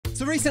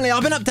So recently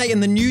I've been updating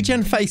the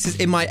Newgen faces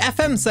in my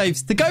FM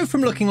saves to go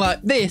from looking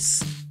like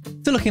this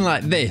to looking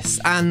like this,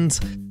 and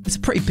it's a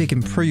pretty big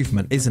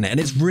improvement, isn't it? And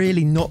it's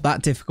really not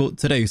that difficult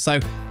to do. So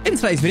in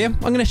today's video, I'm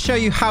going to show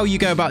you how you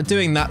go about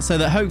doing that so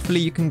that hopefully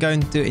you can go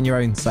and do it in your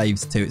own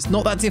saves too. It's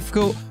not that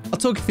difficult. I'll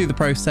talk you through the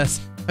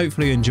process.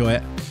 Hopefully you enjoy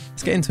it.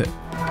 Let's get into it.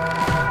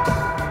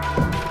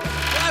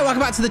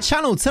 Welcome back to the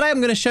channel. Today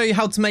I'm going to show you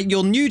how to make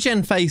your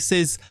Newgen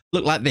faces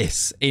look like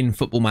this in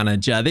Football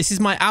Manager. This is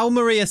my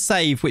Almeria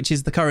save, which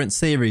is the current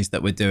series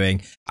that we're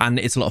doing, and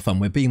it's a lot of fun.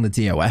 We're being the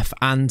DOF,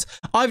 and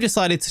I've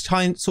decided to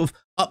try and sort of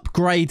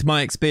upgrade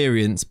my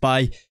experience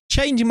by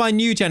changing my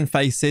Newgen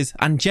faces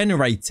and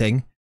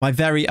generating my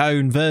very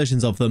own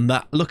versions of them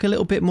that look a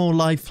little bit more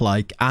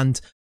lifelike.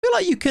 And I feel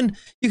like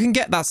you can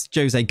get that's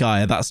Jose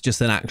Gaia, that's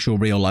just an actual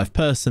real life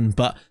person,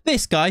 but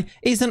this guy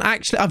isn't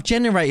actually. I've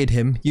generated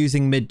him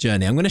using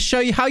midjourney. I'm going to show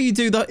you how you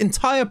do the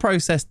entire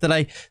process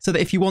today so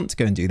that if you want to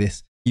go and do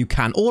this, you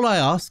can. All I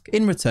ask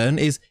in return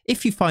is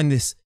if you find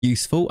this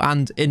useful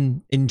and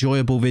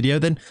enjoyable video,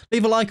 then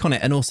leave a like on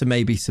it and also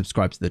maybe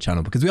subscribe to the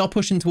channel, because we are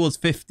pushing towards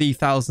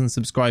 50,000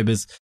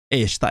 subscribers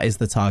ish. That is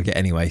the target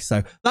anyway,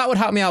 so that would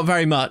help me out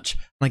very much.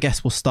 And I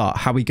guess we'll start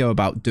how we go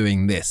about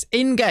doing this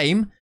in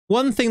game.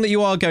 One thing that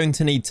you are going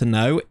to need to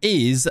know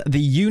is the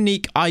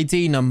unique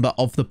ID number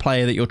of the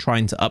player that you're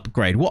trying to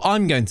upgrade. What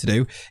I'm going to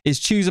do is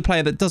choose a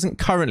player that doesn't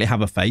currently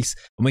have a face,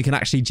 and we can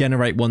actually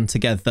generate one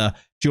together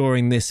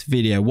during this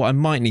video. What I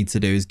might need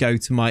to do is go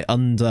to my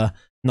under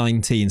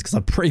 19s, because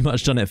I've pretty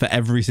much done it for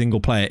every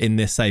single player in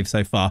this save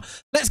so far.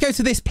 Let's go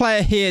to this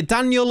player here,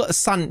 Daniel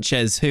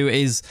Sanchez, who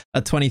is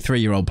a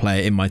 23-year-old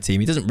player in my team.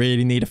 He doesn't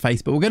really need a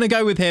face, but we're going to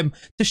go with him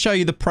to show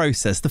you the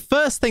process. The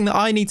first thing that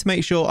I need to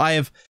make sure I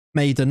have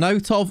made a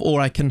note of,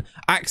 or I can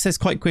access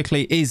quite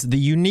quickly, is the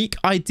unique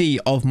ID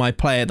of my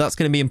player. That's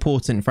going to be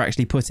important for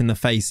actually putting the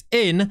face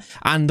in.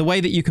 And the way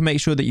that you can make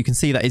sure that you can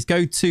see that is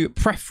go to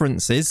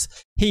preferences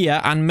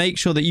here and make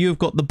sure that you've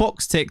got the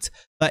box ticked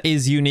that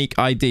is unique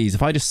IDs.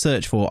 If I just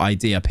search for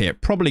ID up here,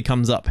 it probably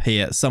comes up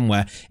here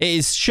somewhere. It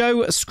is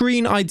show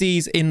screen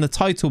IDs in the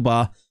title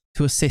bar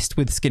to assist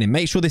with skinning.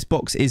 Make sure this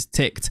box is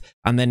ticked,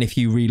 and then if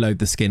you reload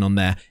the skin on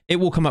there, it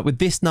will come up with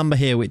this number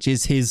here, which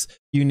is his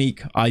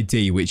unique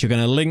ID, which you're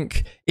going to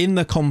link in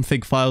the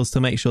config files to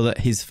make sure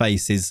that his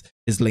face is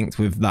linked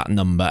with that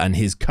number and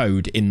his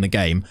code in the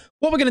game.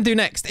 What we're going to do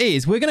next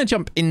is we're going to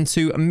jump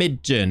into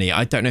midjourney.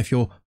 I don't know if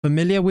you're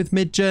familiar with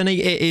midjourney.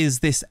 It is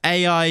this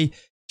AI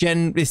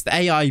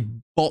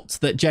bot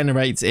that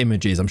generates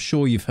images. I'm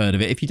sure you've heard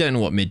of it. If you don't know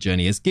what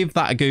midjourney is, give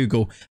that a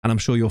Google and I'm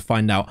sure you'll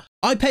find out.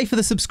 I pay for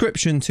the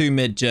subscription to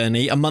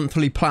midjourney, a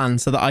monthly plan,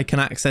 so that I can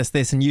access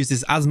this and use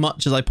this as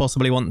much as I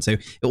possibly want to.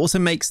 It also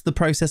makes the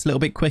process a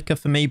little bit quicker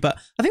for me, but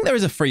I think there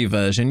is a free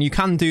version. You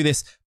can do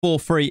this for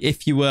free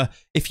if you were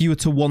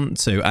to want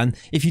to. And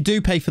if you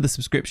do pay for the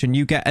subscription,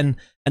 you get an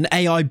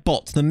AI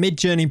bot. The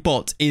midjourney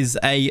bot is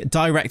a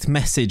direct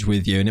message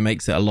with you, and it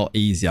makes it a lot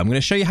easier. I'm going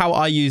to show you how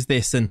I use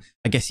this, and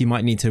I guess you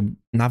might need to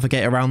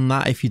navigate around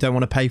that if you don't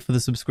want to pay for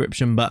the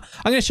subscription, but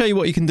I'm going to show you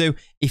what you can do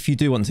if you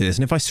do want to do this.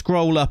 And if I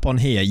scroll up on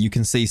here, you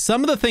can see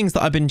some of the things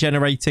that I've been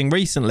generating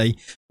recently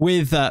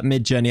with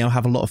midjourney. I'll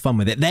have a lot of fun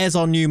with it. There's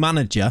our new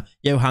manager,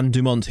 Johan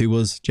Dumont, who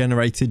was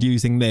generated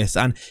using this,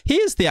 and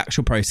here's the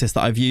actual process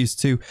that I've used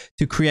to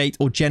create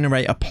or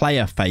generate a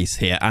player face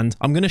here. And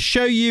I'm going to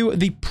show you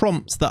the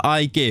prompts that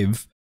I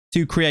give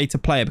to create a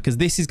player, because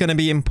this is going to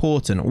be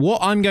important. What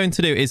I'm going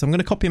to do is I'm going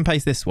to copy and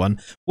paste this one.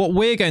 What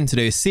we're going to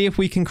do is see if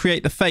we can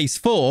create the face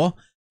for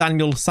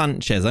Daniel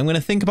Sanchez. I'm going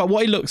to think about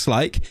what he looks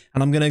like,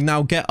 and I'm going to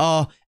now get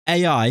our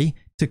AI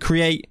to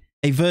create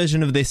a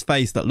version of this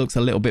face that looks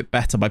a little bit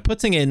better by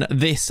putting in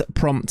this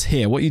prompt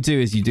here. What you do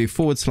is you do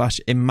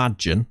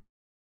 /imagine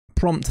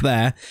prompt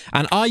there,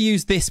 and I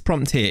use this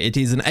prompt here. It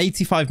is an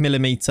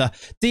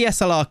 85mm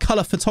DSLR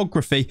color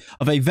photography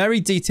of a very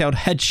detailed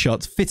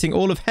headshot fitting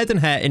all of head and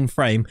hair in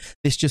frame.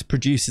 This just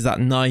produces that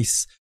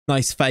nice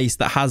face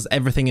that has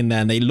everything in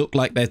there, and they look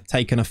like they're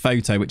taking a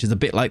photo, which is a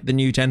bit like the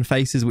Newgen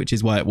faces, which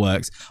is why it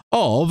works.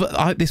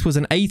 This was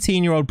an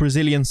 18-year-old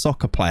Brazilian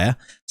soccer player.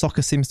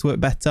 Soccer seems to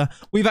work better.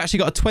 We've actually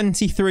got a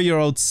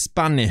 23-year-old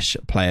Spanish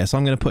player, so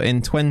I'm going to put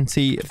in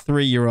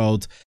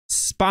 23-year-old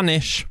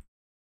Spanish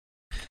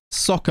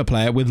soccer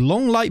player with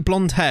long light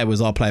blonde hair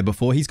was our player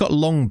before. He's got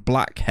long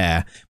black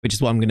hair, which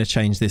is what I'm going to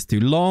change this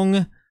to.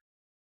 Long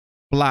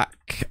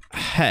black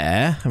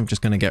hair. I'm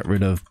just going to get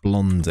rid of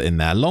blonde in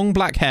there. Long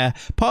black hair,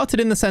 parted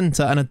in the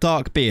center, and a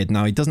dark beard.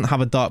 Now, he doesn't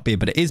have a dark beard,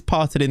 but it is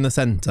parted in the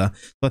center,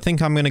 so I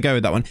think I'm going to go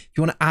with that one. If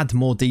you want to add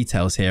more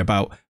details here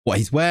about what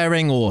he's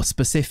wearing or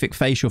specific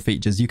facial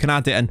features, you can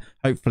add it, and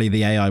hopefully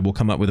the AI will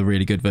come up with a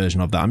really good version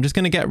of that. I'm just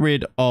going to get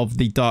rid of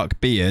the dark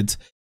beard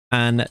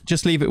and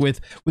just leave it with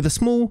a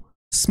small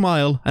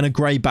smile and a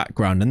grey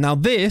background. And now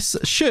this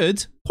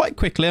should quite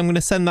quickly, I'm going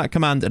to send that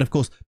command, and of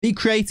course be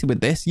creative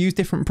with this, use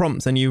different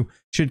prompts, and you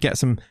should get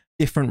some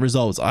different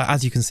results.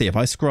 As you can see, if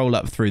I scroll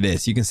up through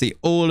this, you can see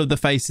all of the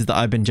faces that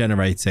I've been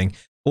generating.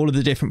 all of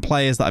the different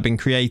players that I've been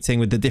creating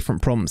with the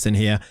different prompts in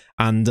here,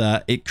 and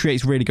it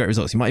creates really great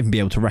results. You might even be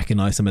able to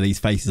recognize some of these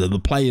faces of the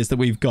players that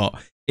we've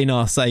got in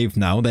our save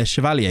now. There's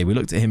Chevalier. We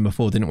looked at him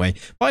before, didn't we?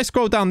 If I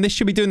scroll down, this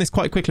should be doing this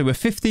quite quickly. We're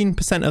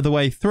 15% of the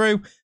way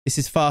through. This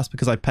is fast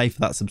because I pay for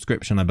that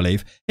subscription, I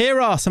believe.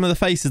 Here are some of the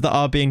faces that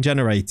are being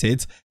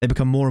generated. They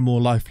become more and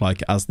more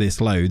lifelike as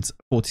this loads.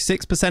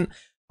 46%.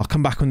 I'll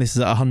come back when this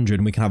is at 100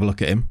 and we can have a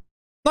look at him.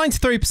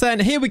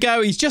 93%. Here we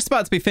go. He's just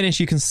about to be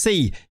finished. You can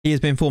see he has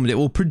been formed. It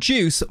will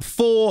produce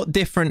 4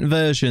 different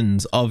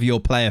versions of your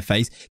player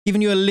face,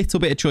 giving you a little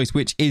bit of choice,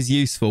 which is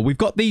useful. We've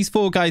got these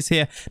 4 guys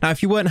here. Now,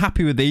 if you weren't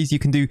happy with these, you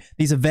can do,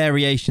 these are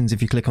variations if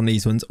you click on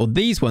these ones, or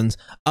these ones,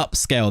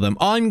 upscale them.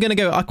 I'm going to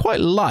go, I quite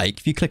like,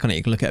 if you click on it,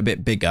 you can look at it a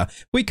bit bigger.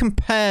 If we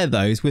compare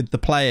those with the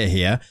player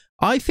here,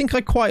 I think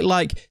I quite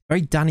like very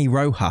Danny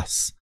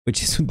Rojas,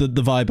 which is the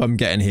vibe I'm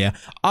getting here.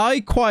 I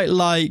quite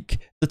like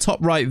the top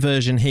right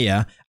version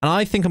here, and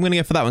I think I'm going to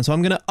go for that one. So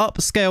I'm going to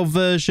upscale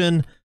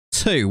version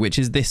 2, which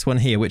is this one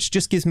here, which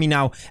just gives me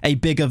now a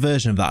bigger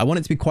version of that. I want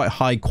it to be quite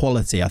high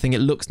quality. I think it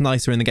looks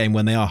nicer in the game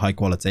when they are high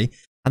quality.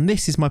 And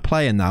this is my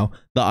player now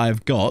that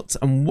I've got.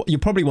 And you're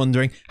probably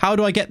wondering, how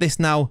do I get this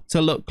now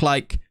to look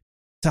like,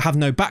 to have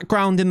no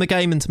background in the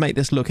game and to make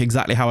this look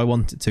exactly how I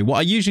want it to? What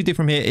I usually do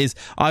from here is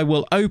I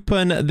will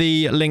open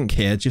the link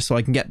here just so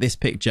I can get this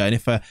picture. And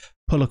if I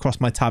pull across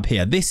my tab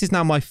here, this is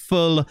now my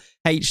full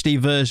HD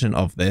version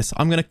of this.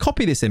 I'm going to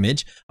copy this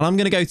image and I'm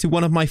going to go to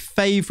one of my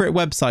favorite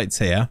websites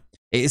here.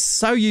 It is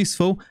so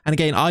useful. And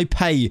again, I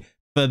pay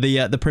for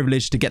the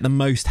privilege to get the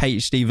most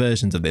HD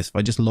versions of this. If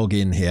I just log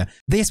in here,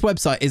 this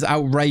website is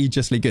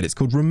outrageously good. It's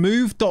called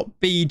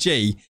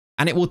Remove.bg,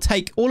 and it will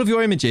take all of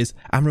your images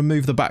and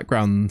remove the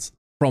backgrounds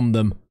from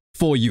them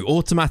for you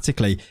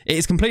automatically. It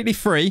is completely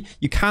free.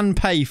 You can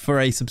pay for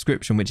a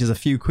subscription, which is a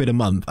few quid a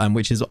month, and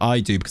which is what I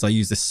do because I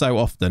use this so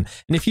often.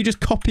 And if you just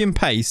copy and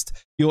paste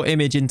your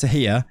image into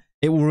here,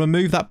 it will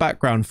remove that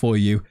background for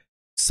you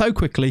so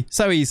quickly,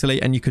 so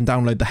easily, and you can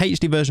download the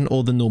HD version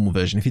or the normal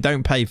version. If you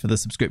don't pay for the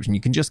subscription,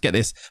 you can just get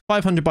this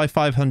 500 by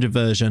 500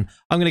 version.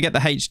 I'm going to get the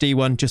HD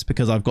one just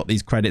because I've got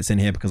these credits in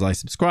here because I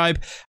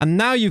subscribe. And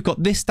now you've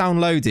got this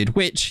downloaded,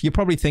 which you're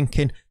probably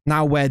thinking,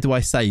 now where do I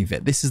save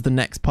it? This is the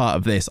next part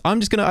of this. I'm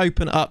just going to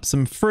open up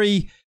some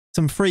free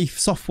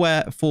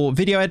software for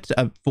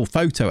for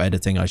photo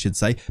editing, I should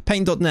say.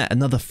 Paint.net,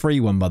 another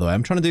free one, by the way.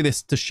 I'm trying to do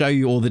this to show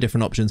you all the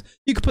different options.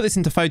 You could put this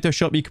into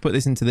Photoshop, you could put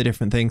this into the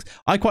different things.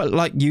 I quite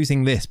like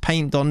using this,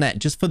 Paint.net,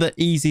 just for the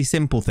easy,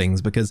 simple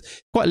things, because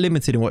it's quite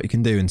limited in what you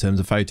can do in terms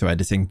of photo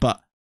editing. But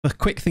for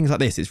quick things like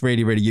this, it's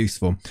really, really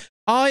useful.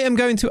 I am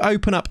going to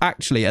open up,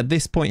 actually, at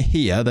this point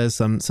here, there's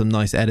some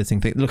nice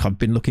editing things. Look, I've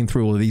been looking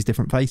through all of these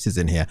different faces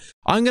in here.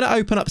 I'm going to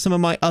open up some of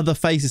my other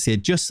faces here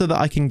just so that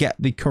I can get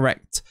the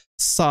correct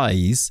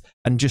size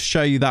and just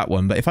show you that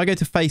one. But if I go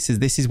to faces,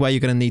 this is where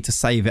you're going to need to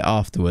save it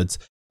afterwards.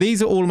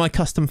 These are all my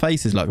custom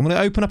faces. Look, I'm going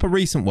to open up a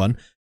recent one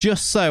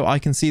just so I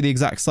can see the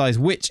exact size,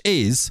 which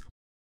is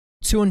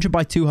 200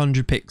 by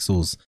 200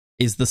 pixels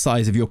is the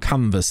size of your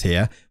canvas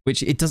here,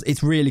 which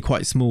it's really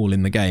quite small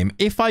in the game.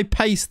 If I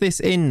paste this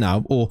in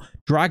now, or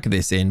drag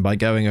this in by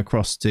going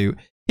across to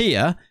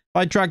here, if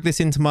I drag this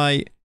into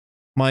my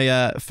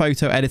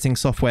photo editing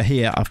software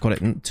here, I've got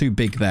it too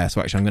big there.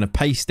 So actually I'm going to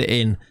paste it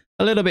in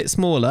a little bit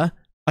smaller.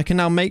 I can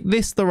now make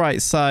this the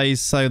right size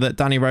so that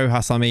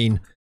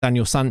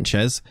Daniel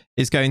Sanchez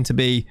is going to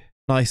be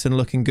nice and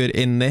looking good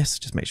in this.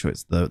 Just make sure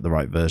it's the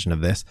right version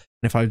of this.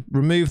 And if I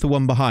remove the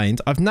one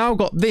behind, I've now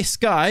got this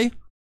guy,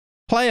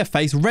 player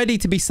face, ready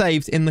to be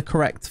saved in the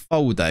correct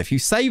folder. If you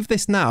save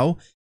this now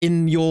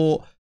in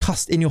your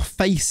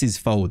faces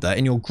folder,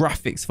 in your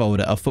graphics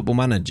folder of Football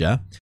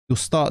Manager, you'll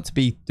start to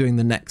be doing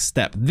the next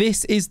step.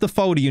 This is the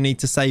folder you need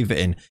to save it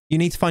in. You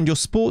need to find your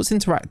Sports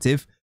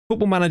Interactive,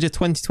 Football Manager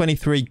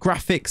 2023,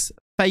 graphics,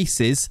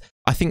 faces.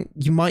 I think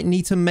you might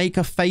need to make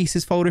a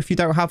faces folder if you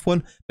don't have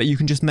one, but you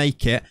can just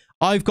make it.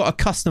 I've got a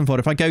custom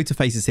folder. If I go to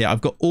faces here,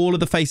 I've got all of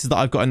the faces that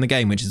I've got in the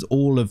game, which is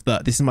all of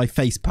this is my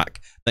face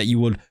pack that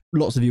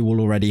lots of you will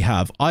already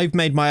have. I've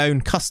made my own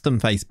custom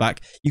face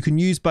pack. You can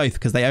use both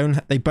because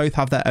they both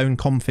have their own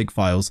config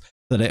files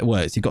so that it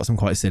works. You've got some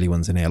quite silly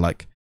ones in here,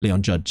 like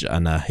Leon Judge,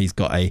 and he's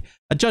got a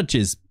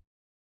judge's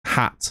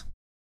hat,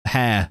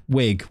 hair,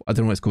 wig. I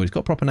don't know what it's called. It's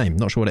got a proper name.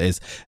 Not sure what it is.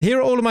 Here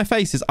are all of my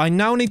faces. I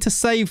now need to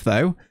save,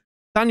 though,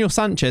 Daniel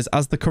Sanchez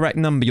as the correct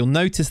number. You'll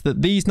notice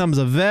that these numbers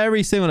are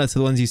very similar to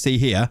the ones you see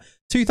here.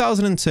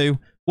 2002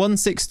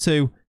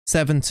 162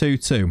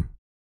 722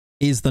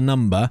 is the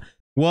number.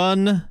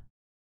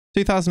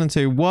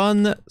 2002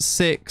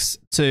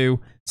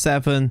 162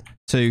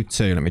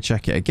 722. Let me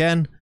check it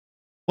again.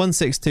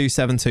 162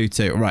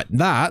 722. Right,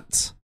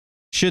 that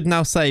should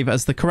now save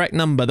as the correct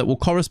number that will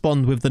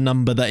correspond with the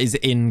number that is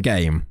in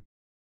game.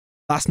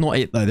 That's not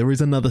it, though. There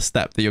is another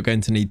step that you're going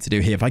to need to do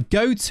here. If I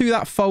go to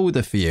that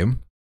folder for you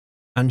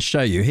and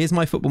show you, here's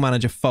my Football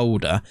Manager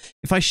folder.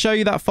 If I show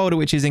you that folder,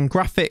 which is in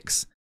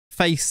graphics,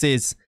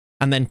 faces,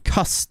 and then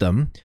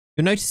custom,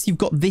 you'll notice you've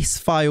got this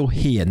file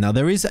here. Now,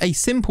 there is a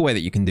simple way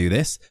that you can do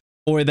this,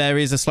 or there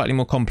is a slightly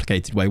more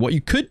complicated way. What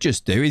you could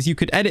just do is you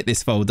could edit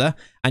this folder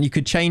and you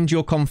could change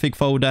your config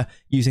folder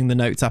using the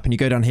Notes app, and you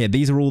go down here.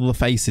 These are all the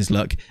faces,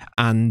 look,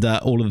 and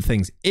all of the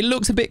things. It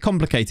looks a bit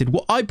complicated.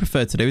 What I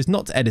prefer to do is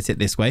not to edit it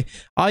this way.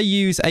 I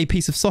use a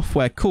piece of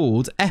software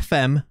called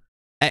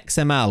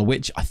FM23,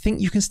 which I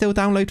think you can still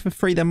download for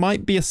free. There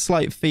might be a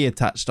slight fee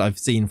attached, I've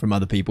seen from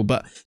other people,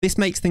 but this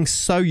makes things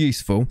so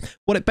useful.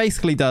 What it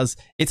basically does,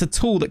 it's a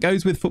tool that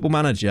goes with Football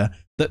Manager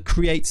that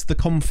creates the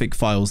config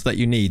files that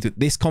you need.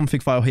 This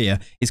config file here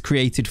is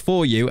created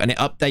for you, and it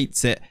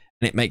updates it,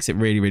 and it makes it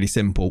really, really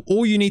simple.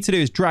 All you need to do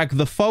is drag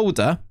the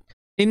folder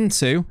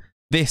into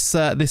this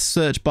this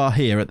search bar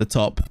here at the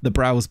top, the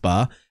browse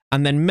bar,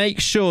 and then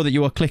make sure that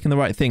you are clicking the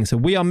right thing. So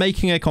we are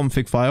making a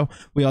config file.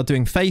 We are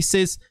doing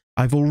faces.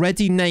 I've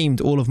already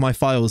named all of my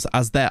files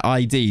as their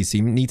IDs. So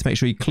you need to make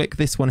sure you click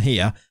this one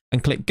here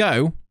and click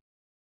go.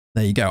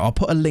 There you go. I'll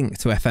put a link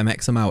to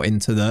FM23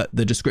 into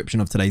the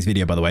description of today's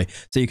video, by the way,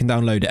 so you can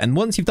download it. And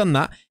once you've done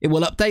that, it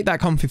will update that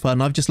config file.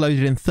 And I've just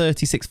loaded in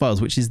 36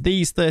 files, which is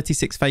these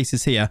 36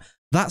 faces here.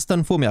 That's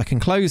done for me. I can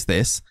close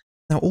this.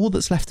 Now, all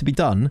that's left to be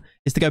done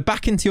is to go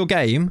back into your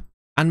game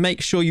and make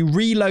sure you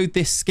reload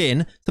this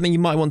skin. Something you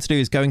might want to do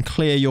is go and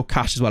clear your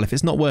cache as well. If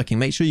it's not working,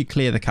 make sure you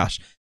clear the cache.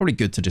 Probably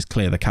good to just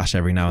clear the cache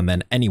every now and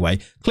then. Anyway,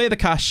 clear the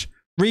cache,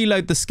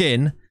 reload the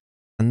skin,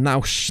 and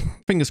now,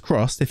 fingers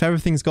crossed, if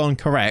everything's gone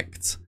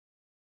correct,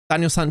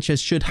 Daniel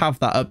Sanchez should have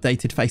that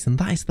updated face, and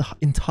that is the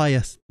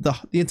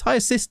entire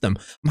system.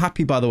 I'm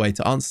happy, by the way,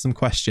 to answer some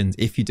questions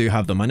if you do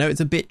have them. I know it's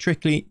a bit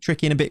tricky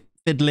and a bit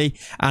fiddly,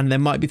 and there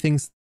might be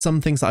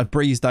some things that I've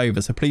breezed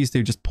over, so please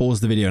do just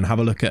pause the video and have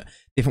a look at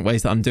different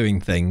ways that I'm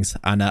doing things,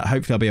 and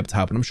hopefully I'll be able to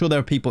help. And I'm sure there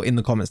are people in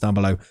the comments down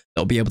below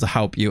that'll be able to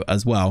help you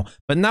as well.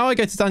 But now I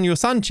go to Daniel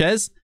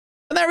Sanchez,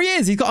 and there he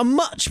is. He's got a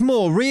much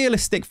more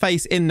realistic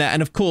face in there.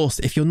 And of course,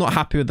 if you're not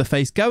happy with the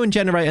face, go and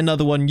generate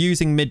another one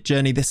using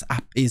midjourney. This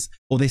app is,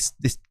 or this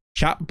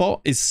chat bot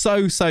is so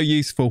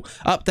useful.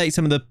 Update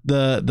some of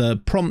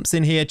the prompts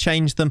in here,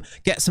 change them,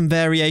 get some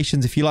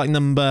variations. If you like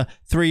number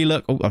 3,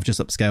 look, oh, I've just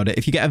upscaled it.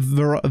 If you get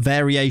a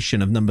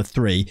variation of number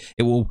 3,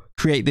 it will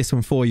create this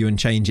one for you and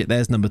change it.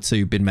 There's number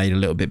 2 been made a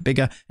little bit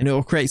bigger, and it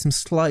will create some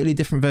slightly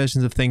different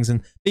versions of things.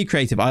 And be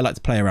creative. I like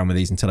to play around with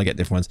these until I get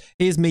different ones.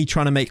 Here's me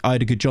trying to make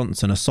Ida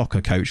Johnson a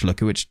soccer coach look,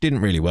 which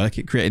didn't really work.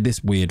 It created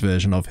this weird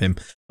version of him,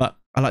 but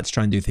I like to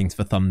try and do things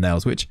for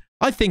thumbnails, which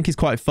I think is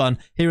quite fun.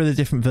 Here are the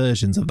different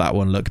versions of that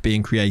one, look,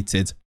 being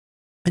created.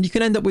 And you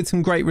can end up with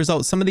some great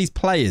results. Some of these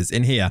players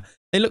in here,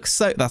 they look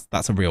so...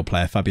 That's a real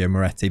player, Fabio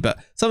Moretti. But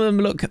some of them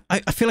look... I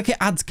feel like it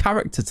adds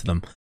character to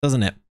them,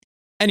 doesn't it?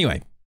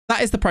 Anyway,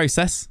 that is the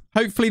process.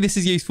 Hopefully this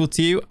is useful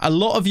to you. A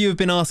lot of you have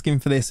been asking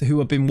for this who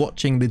have been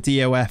watching the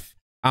DOF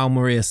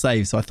Almeria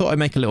save. So I thought I'd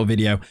make a little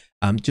video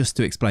just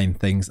to explain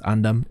things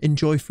and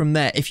enjoy from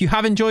there. If you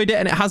have enjoyed it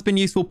and it has been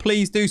useful,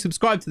 please do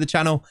subscribe to the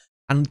channel.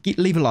 And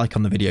leave a like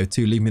on the video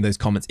too. Leave me those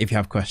comments if you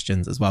have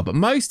questions as well. But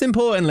most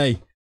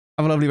importantly,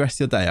 have a lovely rest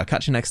of your day. I'll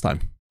catch you next time.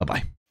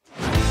 Bye-bye.